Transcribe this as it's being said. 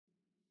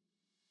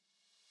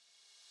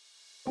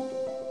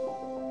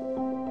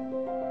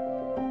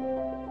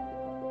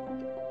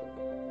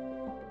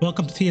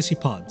Welcome to TSE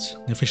Pods,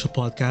 the official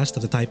podcast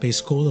of the Taipei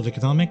School of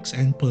Economics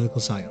and Political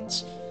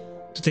Science.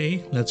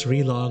 Today, let's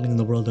relog into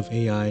the world of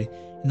AI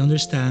and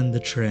understand the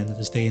trend that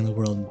is taking the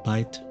world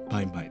bite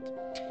by bite.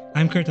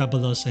 I'm Kurt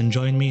Abalos, and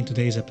join me in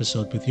today's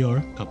episode with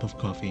your cup of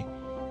coffee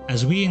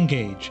as we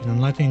engage in an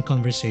enlightening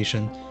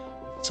conversation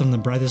with some of the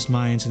brightest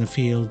minds in the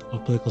field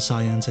of political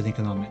science and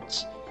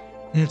economics.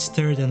 In its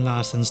third and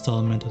last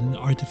installment on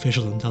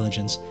artificial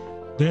intelligence,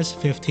 this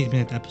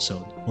 15-minute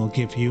episode will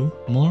give you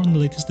more on the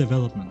latest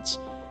developments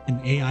in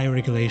AI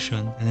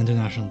regulation and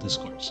international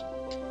discourse.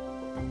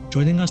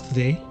 Joining us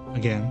today,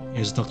 again,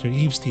 is Dr.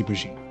 Yves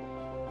Tiberghien,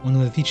 one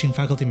of the teaching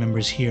faculty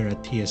members here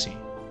at TSE.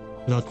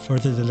 Without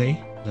further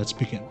delay, let's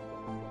begin.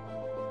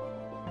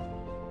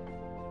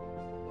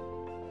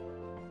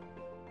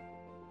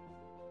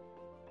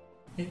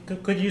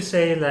 Could you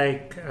say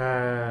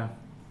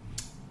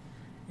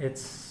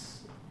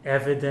it's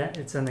evident,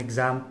 it's an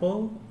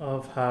example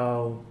of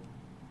how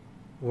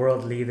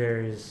world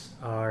leaders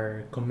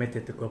are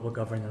committed to global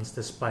governance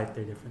despite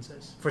their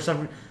differences? For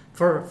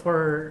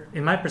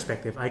in my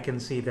perspective, I can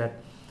see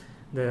that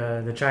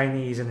the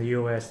Chinese and the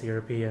US, the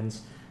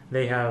Europeans,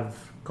 they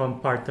have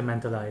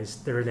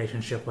compartmentalized the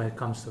relationship when it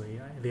comes to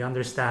AI. They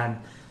understand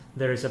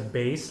there is a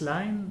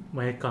baseline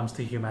when it comes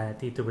to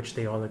humanity to which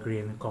they all agree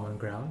in common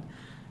ground,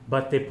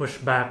 but they push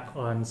back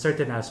on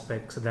certain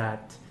aspects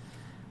that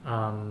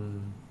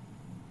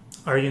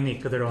are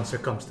unique to their own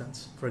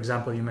circumstance. For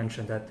example, you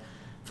mentioned that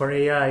for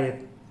AI,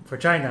 for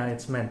China,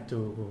 it's meant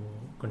to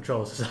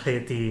control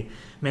society,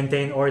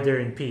 maintain order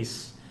and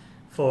peace.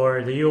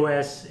 For the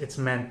US, it's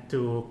meant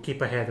to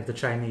keep ahead of the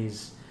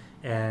Chinese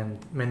and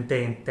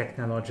maintain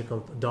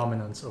technological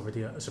dominance over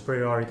the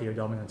superiority or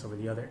dominance over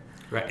the other.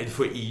 Right, and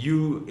for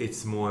EU,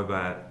 it's more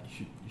about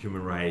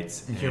human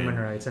rights and human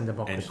rights and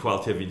democracy and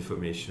quality of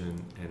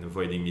information and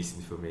avoiding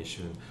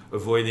misinformation,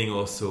 avoiding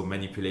also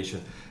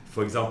manipulation.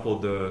 For example,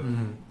 the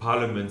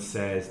Parliament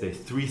says there's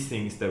three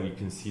things that we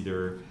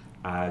consider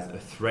as a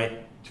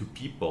threat to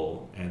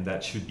people and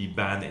that should be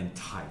banned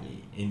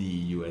entirely in the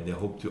EU, and they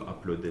hope to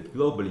upload it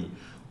globally.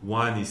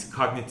 One is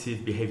cognitive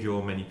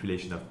behavioral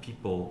manipulation of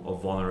people or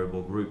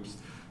vulnerable groups.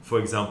 For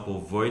example,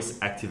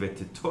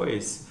 voice-activated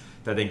toys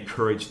that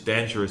encourage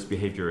dangerous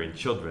behavior in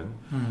children.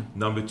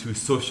 Number two,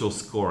 social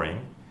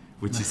scoring,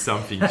 which is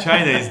something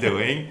China is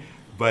doing,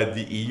 but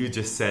the EU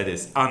just said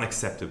is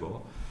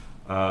unacceptable.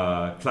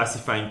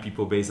 Classifying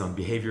people based on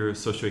behavior,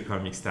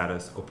 socioeconomic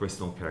status, or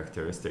personal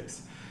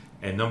characteristics.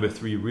 And number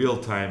three,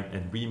 real-time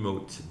and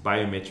remote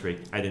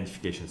biometric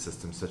identification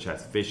systems such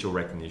as facial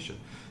recognition.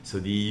 So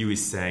the EU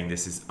is saying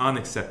this is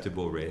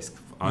unacceptable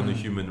risk on the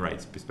human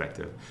rights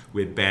perspective.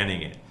 We're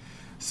banning it.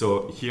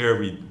 So here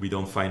we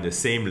don't find the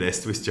same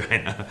list with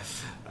China.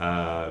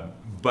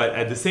 But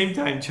at the same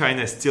time,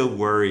 China still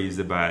worries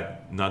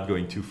about not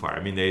going too far. I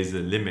mean, there is a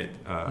limit.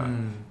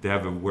 They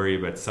have a worry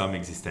about some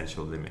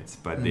existential limits,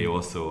 but they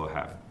also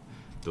have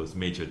those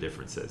major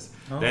differences.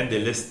 Then they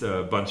list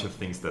a bunch of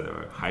things that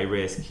are high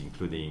risk,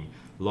 including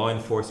law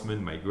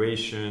enforcement,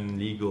 migration,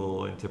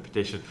 legal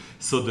interpretation.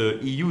 So the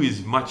EU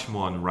is much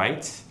more on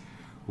rights,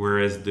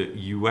 whereas the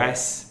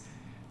US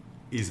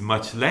is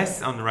much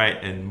less on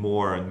right and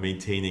more on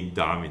maintaining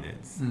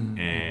dominance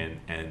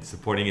and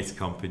supporting its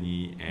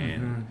company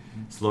and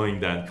slowing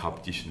down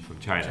competition from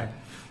China.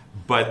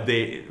 But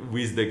they,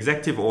 with the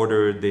executive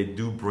order, they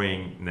do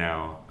bring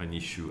now an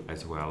issue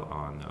as well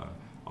on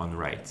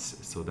rights.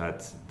 So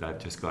that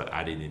just got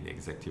added in the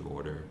executive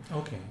order.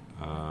 Okay.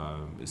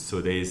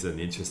 So there is an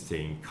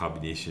interesting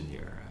combination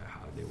here,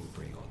 how they will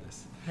bring all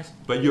this. Yes.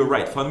 But you're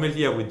right.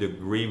 Fundamentally, I would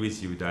agree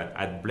with you that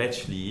at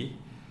Bletchley,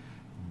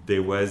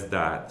 there was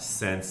that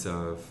sense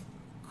of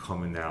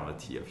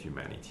commonality of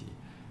humanity.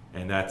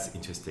 And that's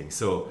interesting.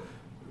 So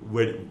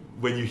when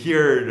you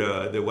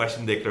hear the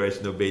Washington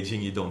Declaration of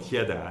Beijing, you don't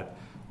hear that.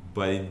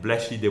 But in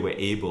Bletchley, they were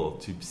able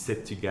to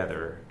sit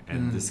together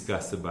and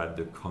discuss about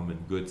the common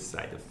good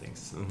side of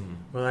things.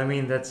 Well, I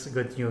mean, that's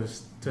good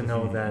news to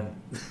know that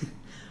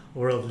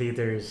world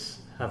leaders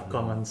have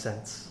common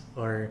sense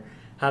or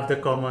have the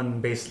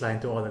common baseline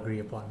to all agree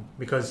upon.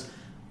 Because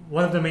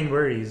one of the main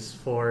worries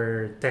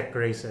for tech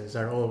races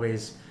are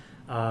always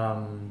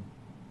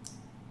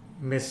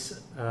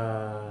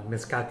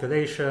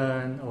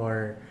miscalculation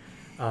or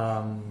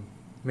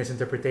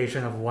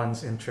misinterpretation of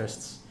one's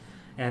interests.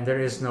 And there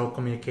is no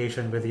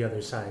communication with the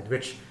other side,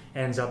 which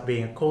ends up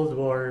being a Cold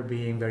War,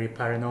 being very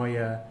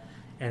paranoia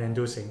and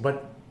inducing.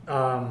 But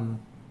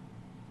in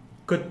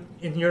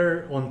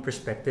your own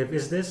perspective,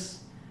 is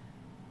this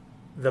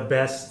the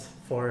best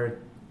for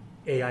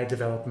AI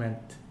development,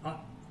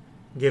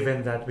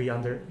 given that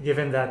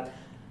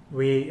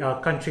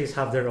countries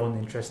have their own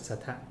interests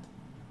at hand?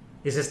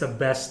 Is this the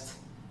best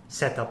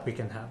setup we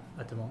can have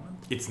at the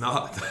moment? It's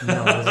not.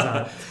 No, it's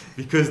not.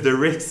 Because the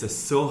risks are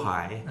so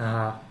high.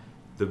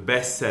 The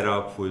best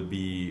setup would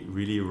be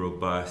really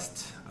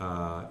robust,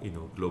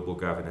 global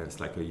governance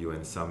like a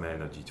UN summit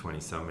or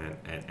G20 summit,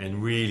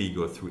 and really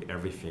go through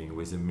everything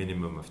with a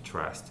minimum of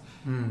trust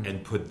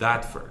and put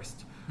that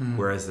first.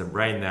 Whereas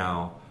right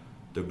now,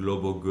 the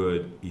global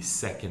good is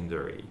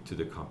secondary to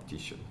the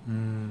competition.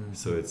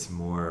 So it's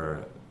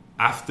more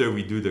after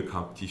we do the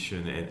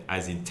competition and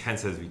as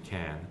intense as we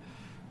can,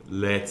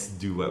 let's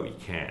do what we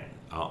can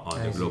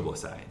on the global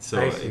side.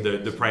 So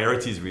the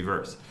priority is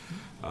reversed.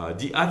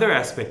 The other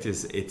aspect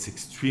is it's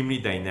extremely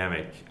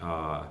dynamic.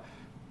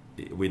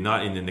 We're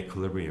not in an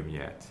equilibrium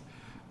yet.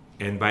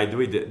 And by the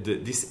way,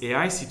 this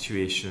AI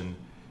situation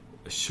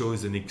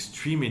shows an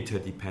extreme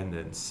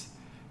interdependence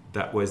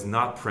that was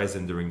not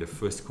present during the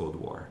first Cold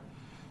War.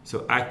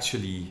 So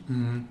actually,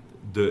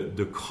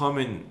 the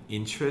common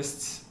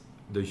interests,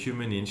 the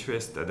human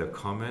interests that are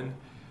common,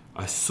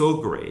 are so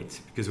great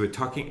because we're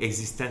talking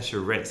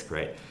existential risk,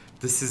 right?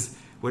 This is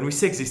when we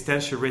say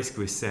existential risk,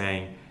 we're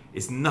saying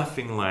it's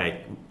nothing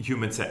like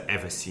humans have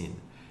ever seen.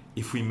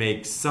 If we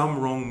make some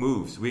wrong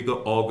moves, we're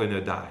all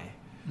gonna die.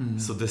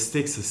 So the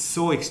stakes are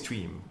so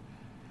extreme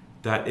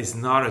that it's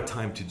not a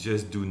time to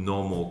just do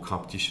normal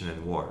competition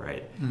and war,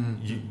 right?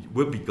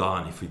 We'll be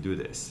gone if we do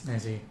this. I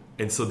see.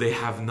 And so they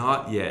have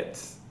not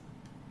yet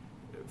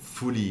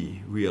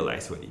fully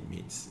realized what it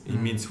means. It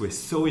means we're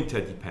so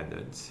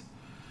interdependent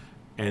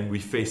and we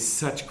face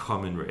such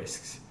common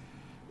risks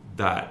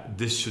that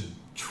this should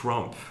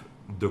trump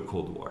the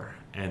Cold War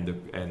and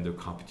the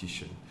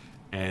competition.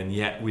 And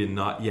yet we're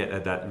not yet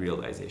at that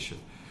realization.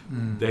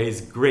 There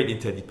is great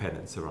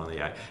interdependence around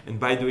AI. And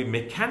by the way,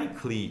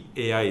 mechanically,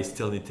 AI is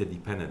still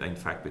interdependent, in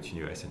fact,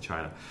 between US and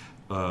China.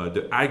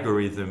 The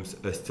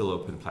algorithms are still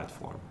open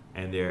platform,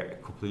 and they're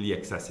completely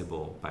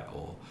accessible by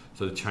all.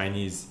 So the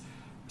Chinese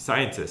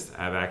scientists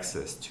have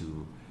access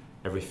to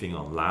everything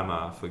on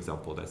Llama, for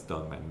example, that's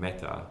done by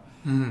Meta.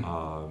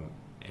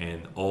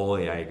 And all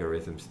AI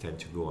algorithms tend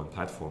to go on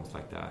platforms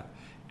like that.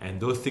 And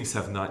those things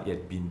have not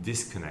yet been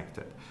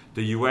disconnected.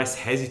 The US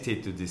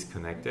hesitate to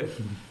disconnect it.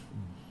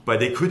 But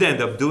they could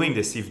end up doing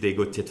this if they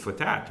go tit for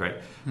tat, right?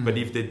 But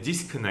if they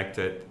disconnect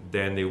it,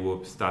 then there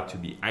will start to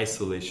be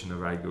isolation of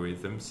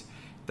algorithms.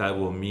 That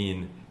will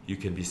mean you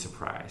can be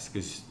surprised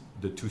because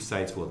the two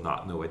sides will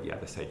not know what the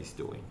other side is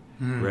doing.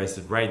 Whereas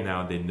right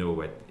now they know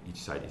what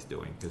each side is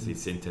doing because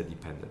it's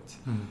interdependent.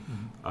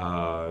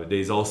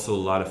 There's also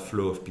a lot of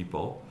flow of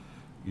people.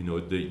 You know,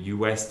 the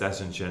US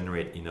doesn't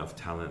generate enough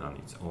talent on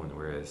its own,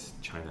 whereas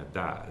China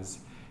does.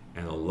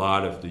 And a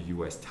lot of the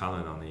US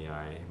talent on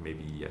AI,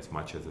 maybe as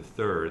much as a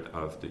third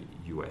of the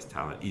US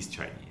talent is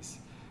Chinese.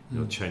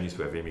 You know, Chinese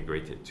who have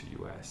immigrated to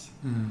US.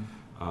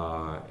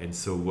 And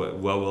so what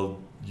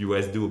will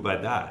US do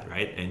about that,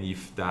 right? And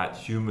if that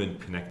human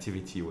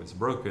connectivity was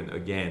broken,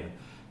 again,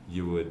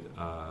 you would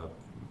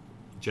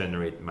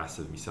generate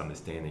massive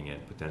misunderstanding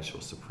and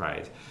potential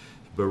surprise.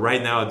 But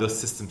right now, those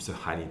systems are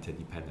highly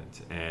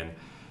interdependent. And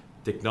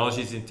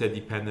technology is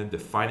interdependent, the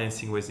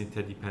financing was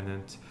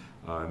interdependent.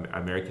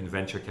 American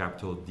venture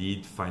capital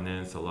did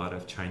finance a lot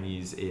of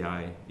Chinese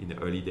AI in the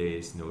early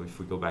days, you know, if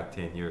we go back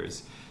 10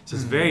 years. So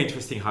it's very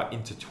interesting how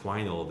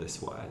intertwined all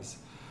this was.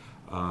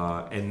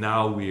 And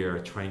now we are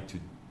trying to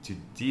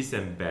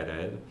disembed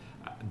it,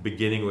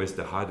 beginning with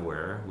the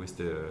hardware, with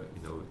the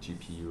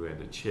GPU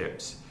and the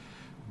chips.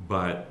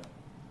 But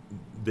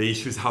the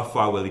issue is how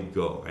far will it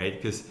go,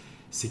 right? Because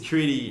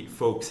security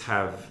folks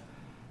have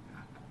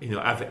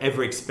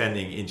ever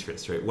expanding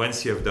interests, right?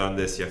 Once you have done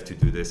this, you have to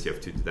do this, you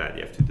have to do that,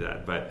 you have to do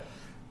that. But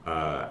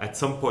at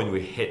some point,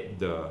 we hit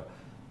the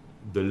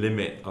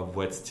limit of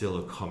what's still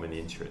a common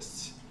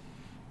interest.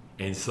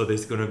 And so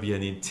there's going to be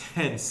an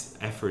intense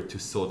effort to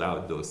sort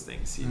out those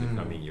things in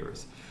the coming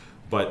years.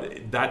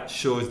 But that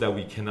shows that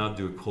we cannot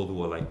do a Cold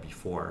War like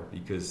before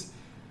because,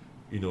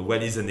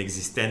 what is an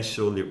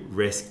existential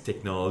risk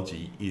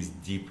technology is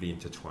deeply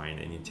intertwined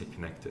and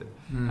interconnected.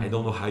 I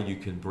don't know how you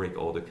can break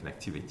all the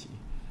connectivity.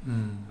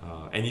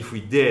 And if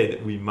we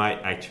did, we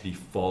might actually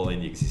fall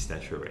in the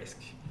existential risk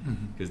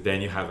because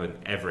then you have an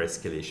ever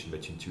escalation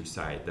between two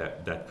sides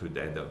that could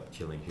end up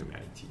killing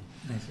humanity.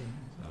 I see.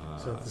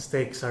 So the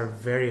stakes are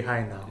very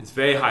high now. It's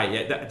very high.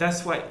 Yeah,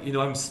 that's why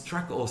I'm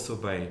struck also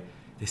by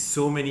there's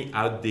so many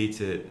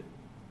outdated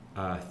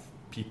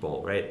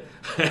people, right?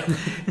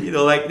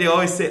 Like they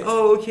always say,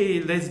 "Oh,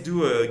 okay, let's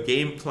do a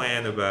game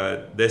plan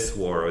about this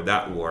war or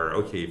that war.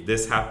 Okay, if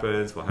this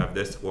happens, we'll have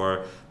this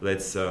war.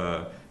 Let's."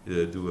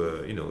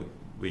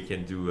 We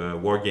can do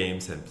war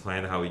games and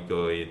plan how we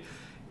go.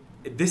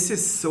 This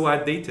is so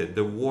outdated.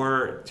 The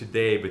war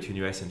today between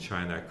US and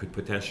China could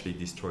potentially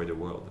destroy the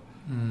world.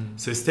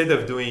 So instead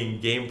of doing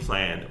game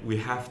plan, we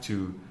have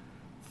to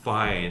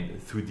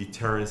find through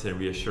deterrence and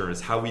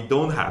reassurance how we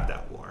don't have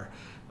that war.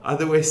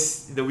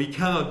 Otherwise, we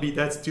cannot be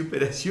that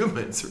stupid as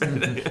humans,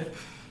 right?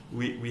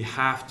 We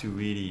have to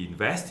really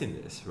invest in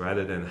this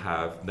rather than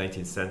have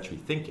 19th century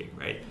thinking,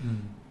 right?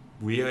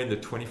 We are in the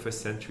 21st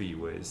century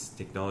with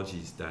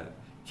technologies that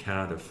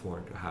cannot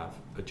afford to have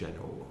a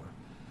general war.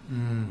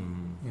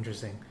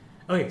 Interesting.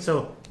 Okay,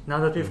 so now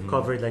that we've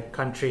covered like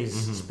countries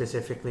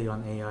specifically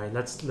on AI,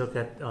 let's look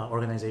at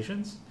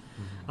organizations.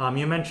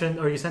 You mentioned,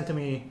 or you sent to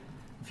me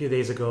a few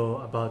days ago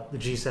about the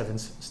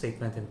G7's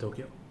statement in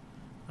Tokyo.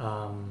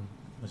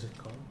 What's it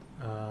called?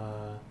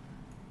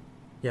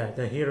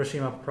 The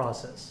Hiroshima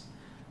process.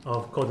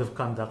 of code of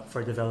conduct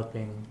for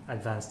developing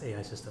advanced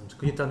AI systems.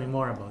 Could you tell me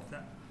more about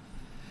that?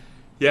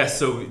 Yeah,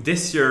 so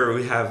this year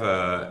we have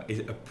a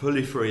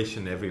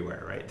proliferation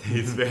everywhere, right?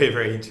 It's very,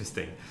 very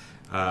interesting.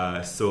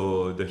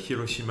 So the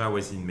Hiroshima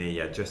was in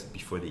May, just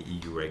before the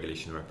EU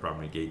regulation were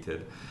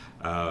promulgated.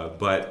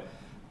 But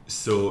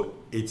so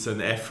it's an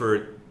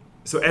effort.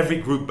 So every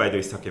group, by the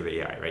way, is talking about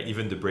AI, right?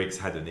 Even the BRICS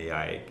had an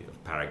AI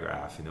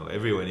paragraph.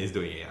 Everyone is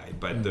doing AI.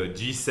 But the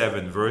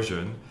G7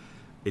 version,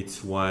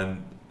 it's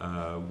one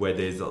where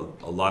there's a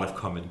lot of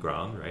common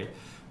ground, right?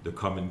 The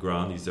common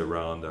ground is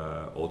around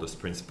all those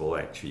principles,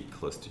 actually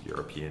close to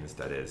Europeans.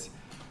 That is,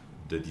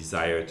 the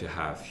desire to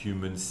have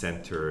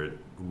human-centered,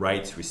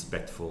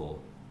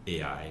 rights-respectful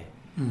AI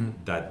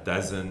that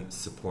doesn't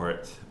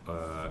support,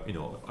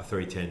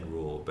 authoritarian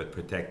rule, but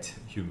protect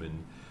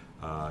human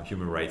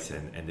rights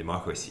and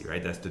democracy.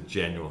 Right? That's the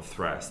general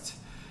thrust,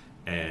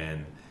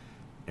 and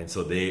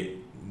so they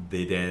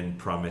then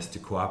promise to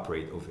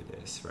cooperate over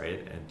this,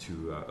 right? And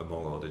to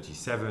among all the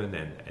G7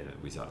 and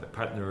with other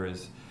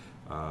partners.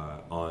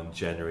 On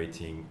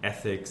generating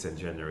ethics and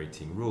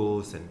generating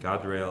rules and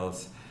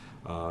guardrails.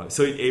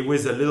 So it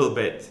was a little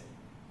bit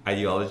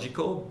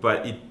ideological,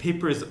 but it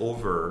papers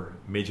over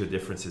major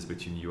differences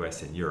between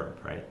US and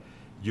Europe, right?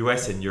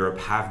 US and Europe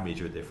have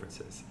major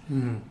differences.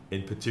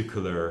 In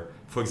particular,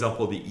 for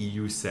example, the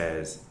EU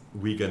says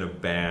we're going to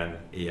ban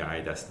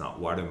AI that's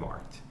not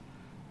watermarked.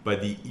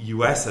 But the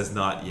US has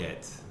not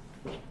yet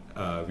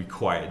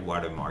required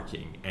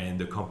watermarking, and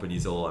the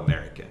companies are all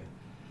American.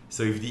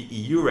 So if the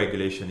EU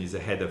regulation is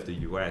ahead of the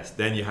US,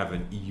 then you have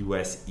an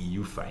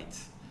US-EU fight,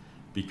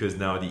 because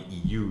now the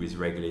EU is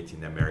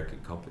regulating American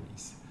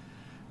companies.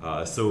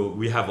 So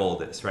we have all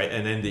this, right?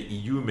 And then the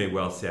EU may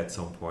well say at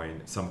some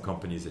point, some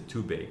companies are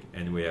too big,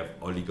 and we have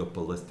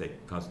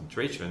oligopolistic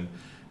concentration.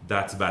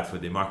 That's bad for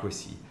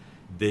democracy.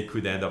 They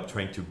could end up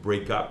trying to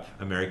break up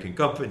American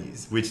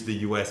companies, which the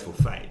US will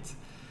fight.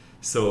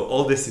 So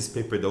all this is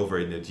papered over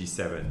in the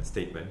G7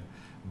 statement,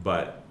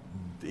 but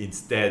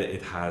instead,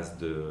 it has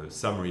the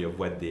summary of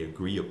what they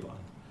agree upon,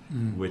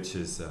 which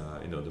is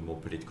the more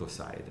political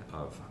side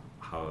of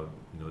how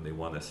they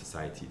want a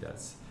society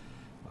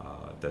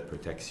that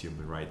protects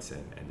human rights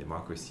and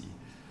democracy.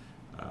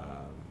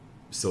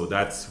 So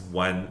that's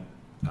one,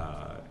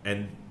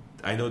 and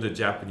I know the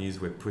Japanese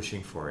were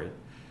pushing for it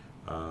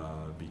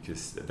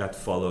because that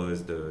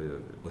follows the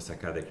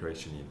Osaka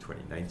Declaration in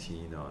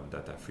 2019 on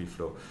data free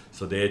flow.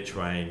 So they're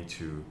trying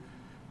to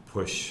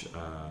push.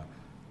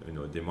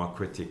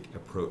 Democratic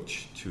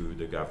approach to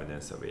the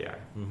governance of AI.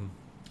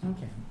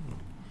 Okay.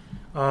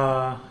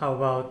 How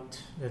about,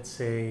 let's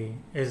say,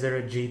 is there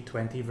a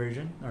G20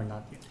 version or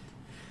not yet?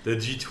 The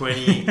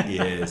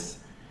G20 is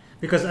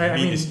because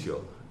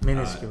minuscule.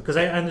 Minuscule. Because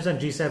I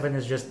understand G7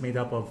 is just made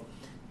up of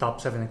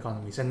top 7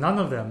 economies, and none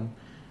of them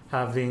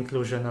have the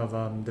inclusion of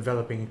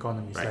developing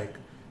economies. Right. Like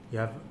you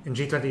have in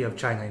G20, you have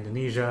China,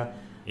 Indonesia,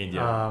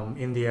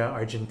 India,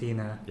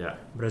 Argentina,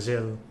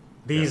 Brazil.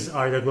 These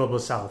are the global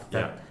south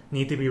that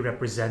need to be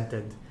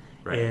represented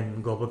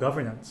in global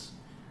governance.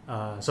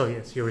 So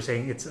yes, you were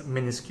saying it's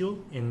minuscule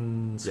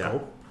in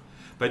scope.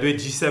 By the way,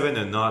 G7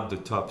 are not the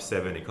top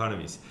 7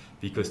 economies,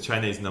 because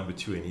China is number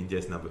 2 and India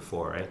is number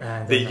 4,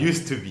 right? They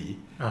used to be,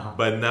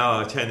 but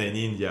now China and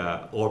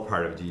India are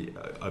part of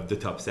the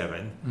top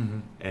 7,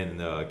 and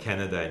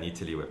Canada and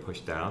Italy were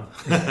pushed down,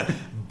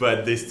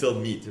 but they still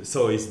meet.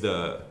 So it's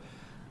the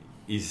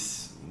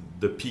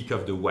peak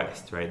of the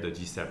West, right? The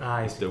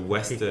G7 is the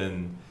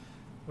Western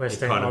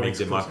economic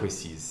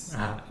democracies.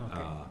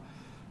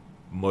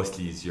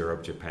 Mostly is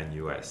Europe, Japan,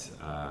 US.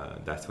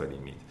 That's what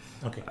it means.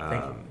 Okay,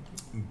 thank you.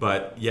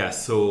 But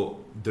so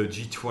the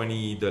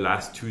G20, the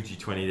last 2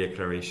 G20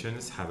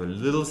 declarations have a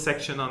little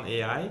section on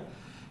AI.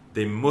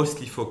 They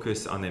mostly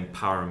focus on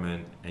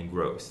empowerment and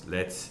growth.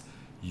 Let's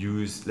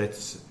diffuse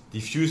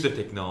the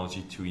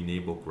technology to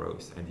enable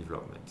growth and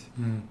development.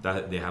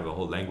 That they have a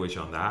whole language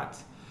on that.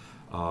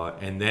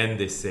 And then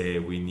they say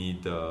we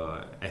need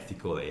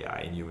ethical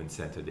AI and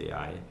human-centered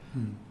AI.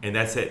 And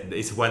that's it.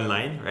 It's one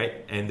line,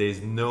 right? And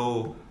there's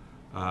no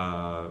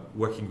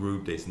working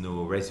group, there's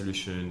no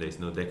resolution, there's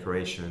no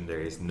declaration,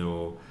 there is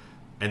no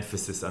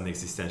emphasis on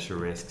existential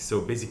risk. So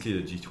basically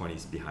the G20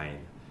 is behind.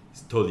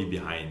 It's totally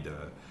behind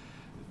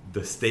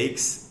the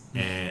stakes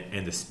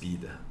and the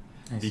speed,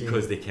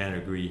 because they can't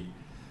agree.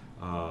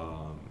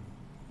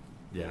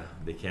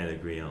 They can't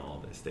agree on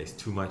all this. There's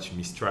too much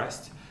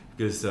mistrust.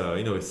 Because,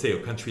 say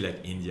a country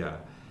like India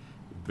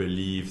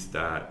believes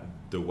that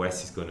the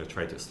West is going to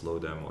try to slow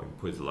them or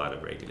impose a lot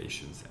of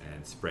regulations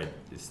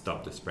and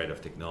stop the spread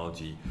of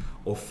technology,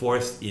 or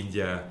force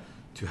India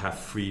to have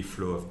free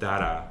flow of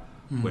data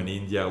when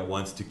India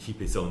wants to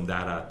keep its own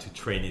data to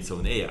train its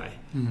own AI.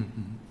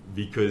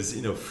 Because,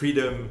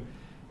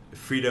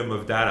 freedom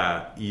of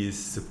data is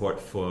support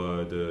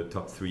for the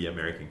top 3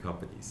 American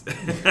companies.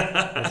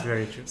 That's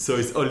very true. So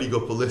it's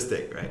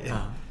oligopolistic, right?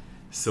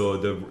 So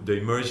the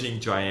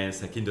emerging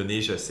giants like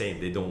Indonesia are saying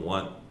they don't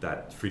want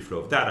that free flow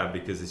of data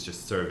because it's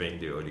just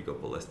serving the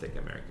oligopolistic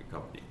American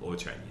company or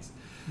Chinese.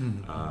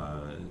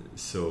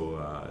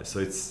 So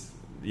it's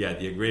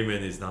the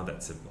agreement is not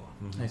that simple.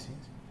 I see.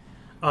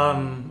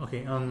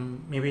 Okay.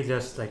 Maybe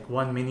just like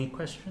one mini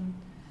question.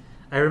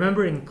 I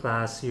remember in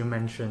class you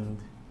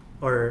mentioned,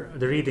 or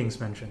the readings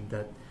mentioned,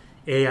 that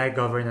AI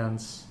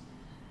governance.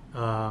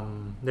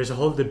 There's a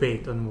whole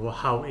debate on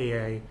how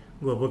AI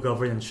global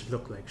governance should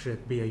look like. Should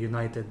it be a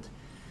united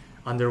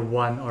under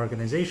one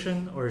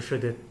organization, or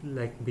should it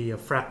like be a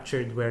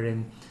fractured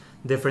wherein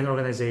different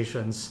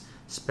organizations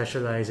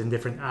specialize in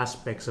different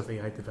aspects of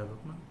AI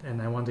development?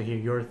 And I want to hear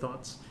your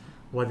thoughts.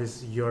 What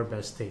is your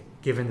best take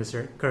given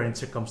the current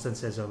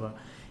circumstances of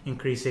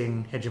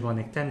increasing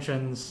hegemonic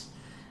tensions,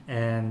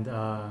 and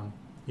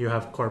you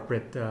have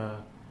corporate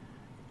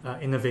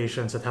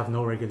innovations that have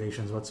no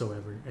regulations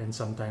whatsoever, and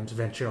sometimes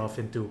venture off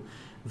into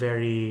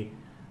very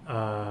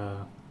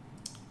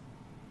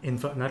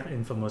not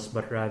infamous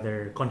but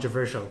rather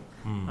controversial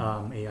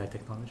AI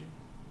technology.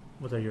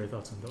 What are your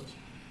thoughts on those?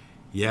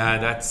 Yeah,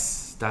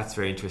 that's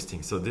very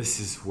interesting. So this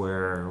is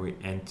where we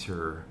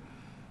enter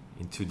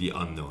into the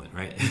unknown,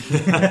 right?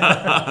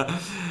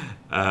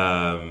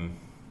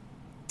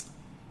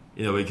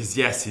 Because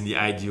yes, in the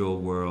ideal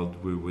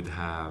world, we would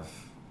have,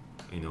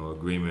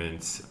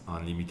 agreements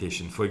on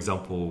limitation. For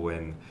example,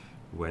 when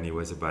it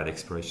was about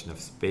exploration of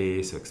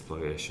space, or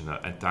exploration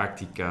of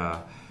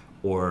Antarctica,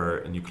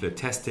 or nuclear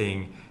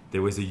testing,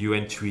 there was a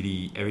UN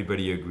treaty,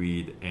 everybody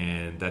agreed,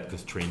 and that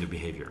constrained the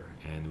behavior.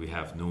 And we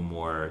have no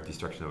more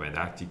destruction of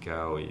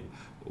Antarctica.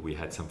 We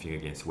had something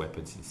against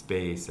weapons in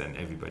space, and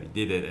everybody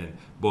did it, and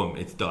boom,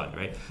 it's done,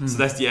 right? So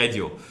that's the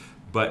ideal.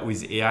 But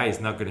with AI,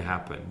 it's not going to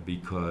happen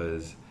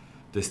because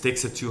the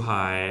stakes are too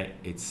high,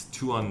 it's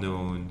too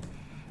unknown,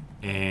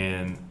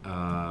 and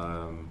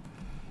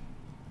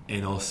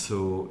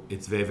also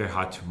it's very, very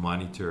hard to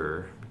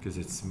monitor because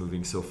it's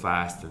moving so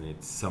fast,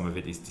 and some of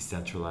it is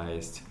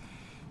decentralized.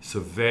 So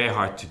very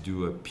hard to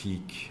do a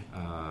peak,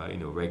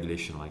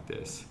 regulation like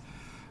this.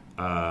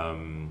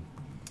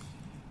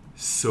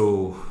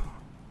 So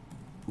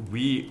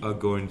we are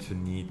going to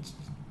need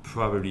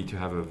probably to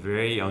have a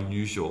very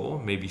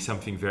unusual, maybe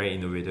something very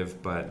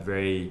innovative, but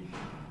very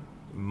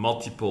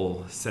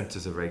multiple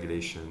centers of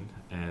regulation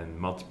and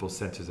multiple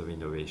centers of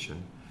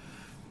innovation.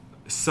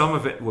 Some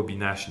of it will be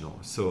national.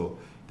 So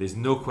there's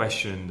no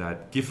question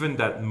that given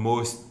that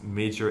most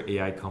major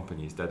AI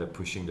companies that are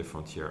pushing the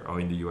frontier are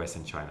in the US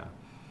and China,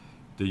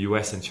 the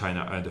US and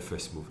China are the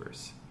first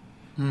movers.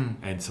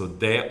 And so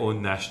their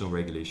own national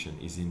regulation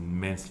is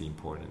immensely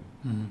important.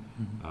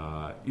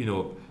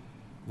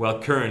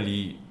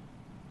 Currently,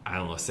 I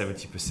don't know,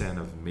 70%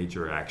 of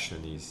major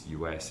action is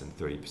US and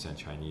 30%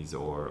 Chinese,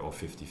 or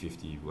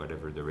 50-50,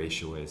 whatever the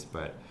ratio is,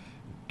 but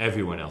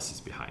everyone else is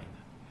behind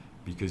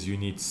because you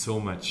need so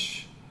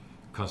much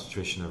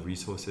concentration of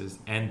resources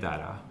and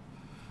data.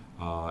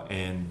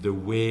 And the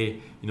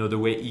way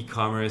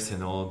e-commerce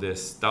and all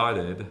this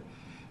started,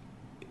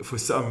 for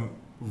some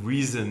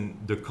reason,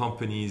 the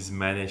companies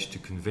managed to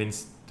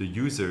convince the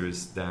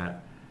users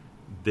that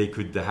they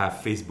could have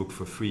Facebook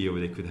for free, or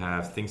they could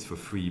have things for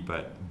free,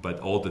 but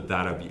all the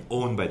data be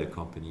owned by the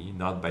company,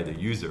 not by the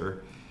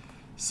user.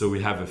 So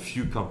we have a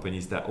few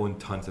companies that own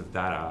tons of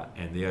data,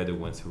 and they are the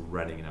ones who are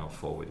running now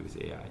forward with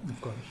AI. Of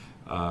course.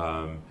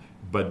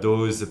 But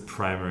those are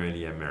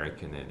primarily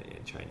American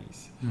and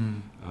Chinese.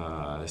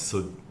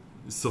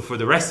 So for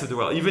the rest of the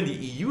world, even the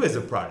EU has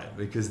a problem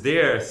because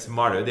they're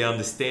smarter. They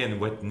understand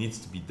what needs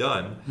to be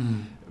done,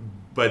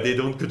 but they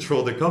don't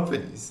control the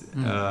companies.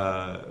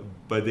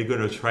 But they're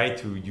going to try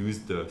to use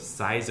the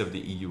size of the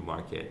EU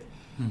market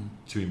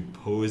to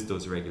impose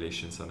those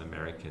regulations on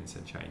Americans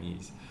and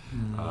Chinese.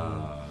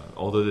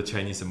 Although the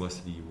Chinese are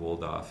mostly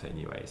walled off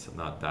anyway, so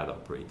not that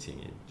operating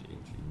in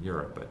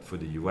Europe. But for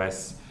the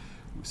US,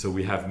 so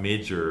we have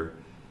major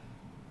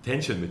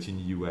tension between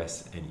the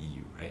US and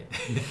EU, right?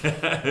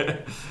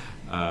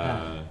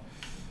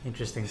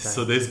 Interesting time.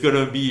 So there's going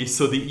to be,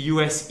 the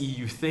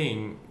US-EU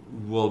thing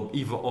will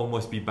even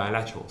almost be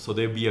bilateral. So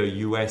there'll be a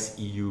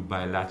US-EU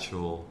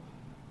bilateral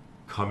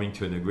coming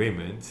to an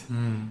agreement.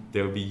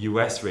 There will be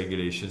US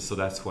regulations, so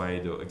that's why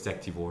the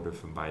executive order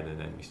from Biden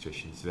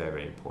administration is very,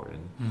 very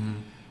important.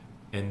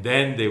 And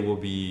then there will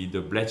be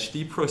the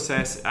Bletchley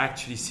process.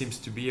 Actually seems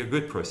to be a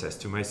good process,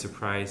 to my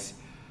surprise.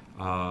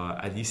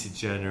 At least it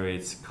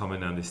generates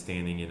common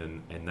understanding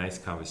in a nice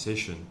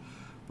conversation.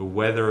 But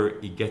whether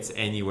it gets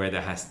anywhere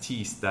that has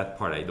teeth, that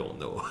part I don't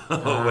know.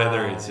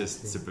 Whether it's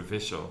just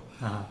superficial.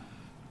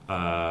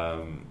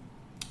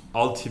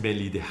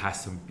 Ultimately, there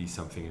has to be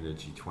something in the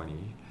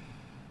G20.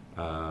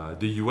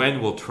 The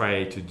UN will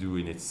try to do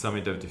in its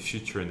Summit of the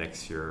Future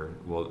next year,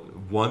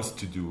 wants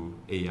to do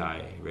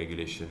AI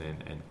regulation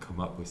and come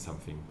up with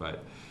something.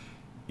 But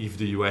if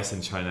the US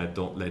and China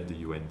don't let the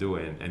UN do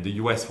it, and the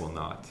US will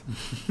not,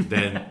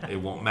 then it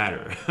won't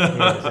matter.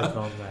 Yes, it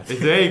won't matter.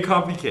 It's very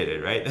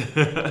complicated, right?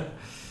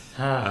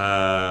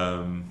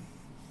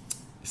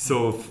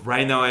 So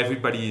right now,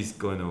 everybody is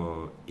going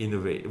to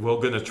innovate. We're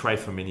going to try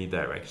from many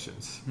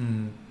directions.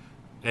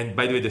 And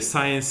by the way, the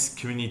science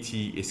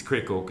community is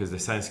critical because the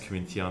science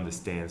community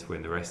understands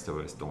when the rest of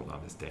us don't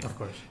understand. Of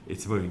course.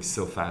 It's moving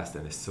so fast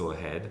and it's so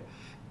ahead,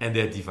 and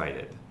they're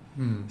divided.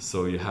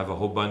 So you have a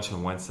whole bunch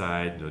on one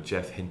side,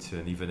 Jeff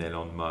Hinton, even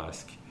Elon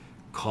Musk,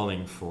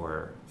 calling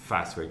for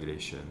fast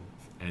regulation,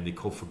 and they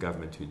call for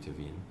government to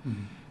intervene.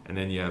 And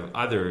then you have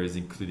others,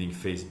 including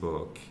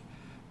Facebook,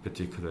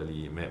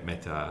 particularly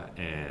Meta,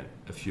 and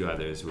a few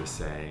others who are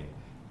saying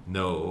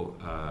no,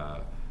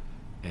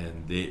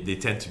 and they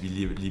tend to be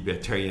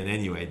libertarian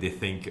anyway. They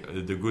think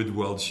the good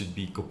world should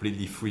be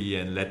completely free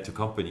and led to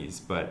companies,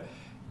 but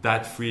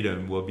that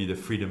freedom will be the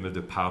freedom of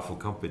the powerful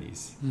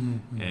companies.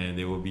 And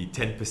there will be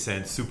 10%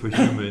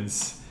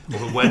 superhumans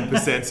or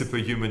 1%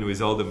 superhuman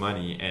with all the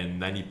money and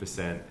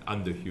 90%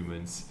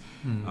 underhumans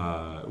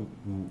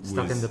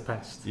stuck in the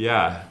past.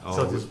 Yeah,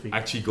 so to speak.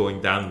 Actually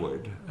going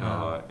downward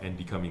and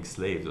becoming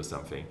slaves or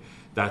something.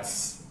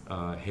 That's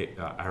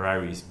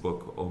Harari's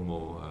book,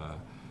 Homo.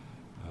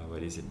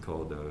 What is it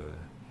called?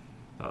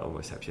 Not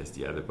Homo sapiens.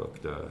 The other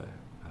book, the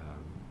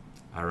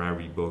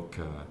Harari book,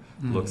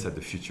 looks at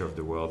the future of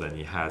the world, and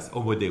he has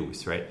Homo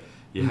Deus, right?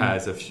 He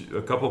has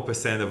a couple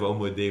percent of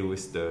Homo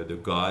Deus, the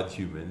god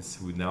humans,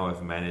 who now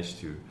have managed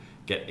to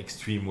get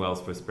extreme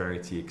wealth,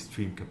 prosperity,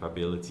 extreme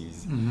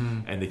capabilities,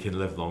 and they can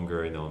live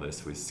longer and all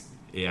this with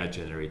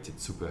AI-generated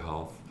super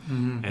health.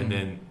 And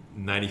then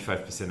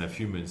 95% of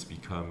humans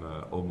become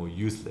Homo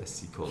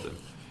useless, he called them,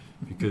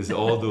 because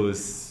all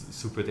those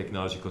super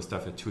technological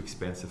stuff are too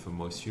expensive for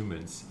most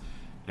humans.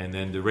 And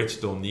then the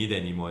rich don't need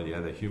any more the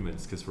other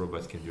humans because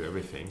robots can do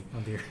everything.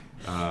 Oh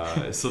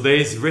dear. So there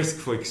is risk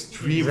for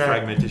extreme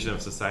fragmentation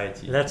of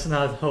society. Let's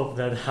not hope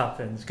that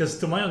happens, because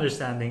to my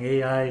understanding,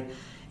 AI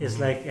is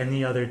like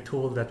any other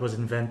tool that was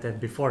invented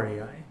before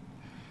AI.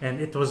 And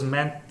it was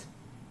meant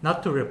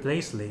not to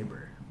replace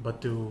labor,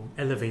 but to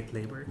elevate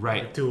labor.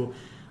 Right. To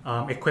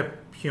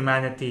equip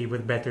humanity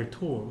with better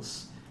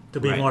tools to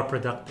be more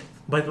productive.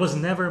 But it was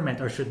never meant,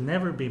 or should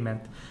never be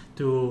meant,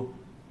 to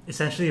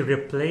essentially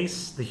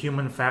replace the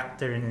human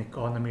factor in an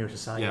economy or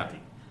society.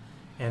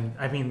 Yeah. And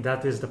I mean,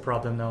 that is the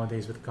problem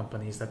nowadays with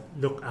companies that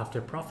look after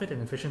profit and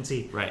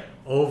efficiency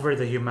over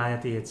the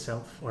humanity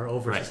itself, or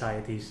over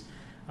society's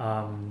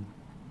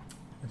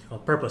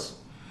purpose.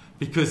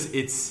 Because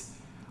it's,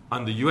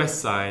 on the US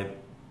side,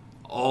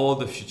 all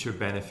the future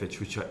benefits,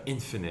 which are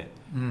infinite,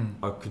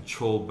 are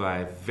controlled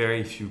by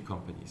very few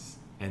companies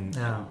and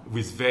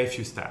with very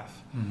few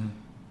staff.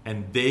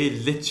 And they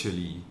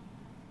literally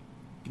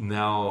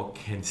now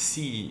can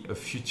see a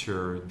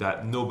future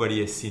that nobody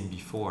has seen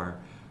before,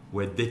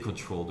 where they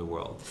control the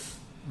world.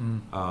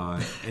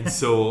 And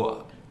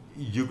so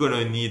you're going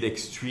to need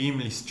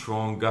extremely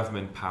strong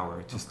government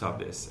power to stop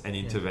this, and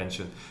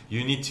intervention.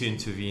 You need to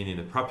intervene in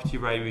the property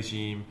right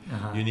regime.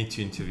 You need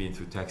to intervene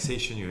through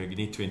taxation. You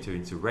need to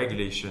intervene through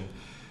regulation.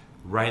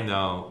 Right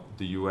now,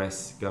 the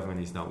US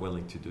government is not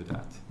willing to do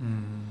that.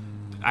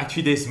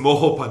 Actually, there's more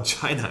hope on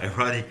China,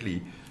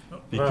 ironically,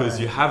 because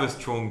you have a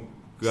strong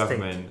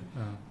government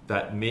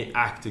that may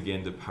act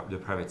against the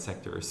private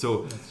sector.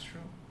 So, that's true.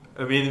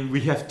 I mean,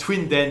 we have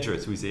twin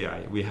dangers with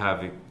AI. We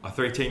have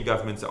authoritarian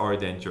governments are a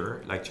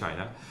danger, like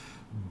China,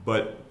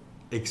 but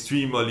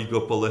extreme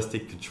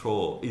oligopolistic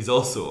control is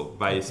also,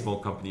 by a small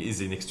company, is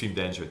an extreme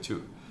danger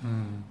too.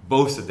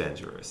 Both are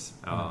dangerous.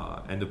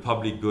 And the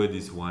public good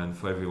is one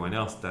for everyone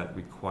else that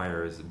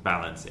requires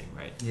balancing,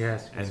 right?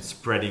 Yes. And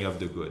spreading of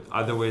the good.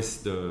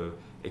 Otherwise, the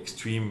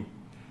extreme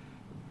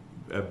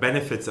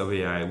benefits of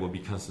AI will be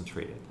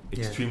concentrated,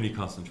 extremely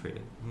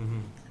concentrated.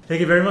 Thank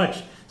you very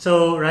much.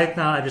 So right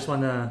now, I just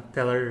want to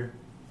tell our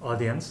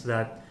audience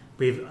that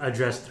we've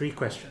addressed 3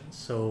 questions.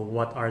 So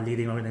what are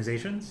leading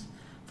organizations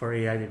for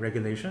AI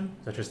regulation,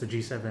 such as the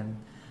G7,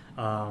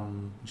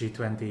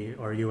 G20,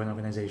 or UN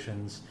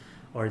organizations,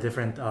 or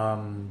different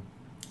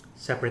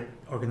separate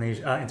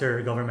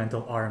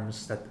intergovernmental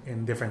arms that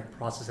in different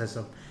processes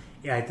of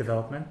AI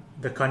development,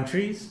 the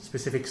countries,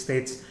 specific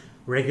states'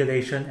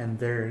 regulation and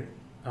their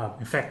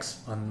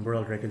effects on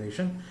world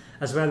regulation,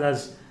 as well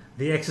as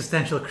the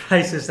existential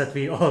crisis that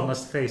we all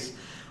must face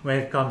when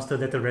it comes to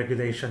the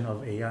regulation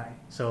of AI.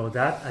 So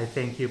that, I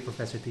thank you,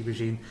 Professor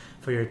Tiberghien,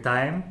 for your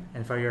time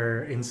and for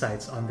your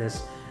insights on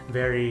this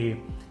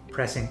very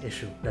pressing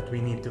issue that we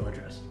need to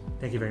address.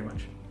 Thank you very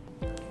much.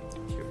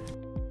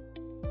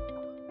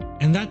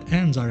 And that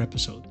ends our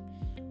episode.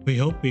 We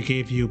hope we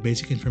gave you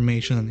basic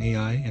information on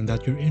AI and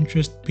that your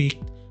interest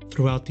peaked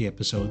throughout the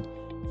episode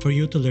for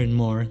you to learn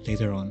more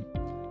later on.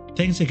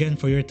 Thanks again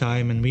for your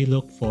time, and we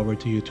look forward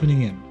to you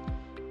tuning in.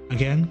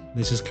 Again,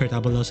 this is Kurt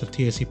Abalos of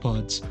TSC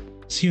Pods.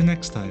 See you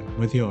next time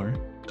with your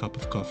cup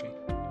of coffee.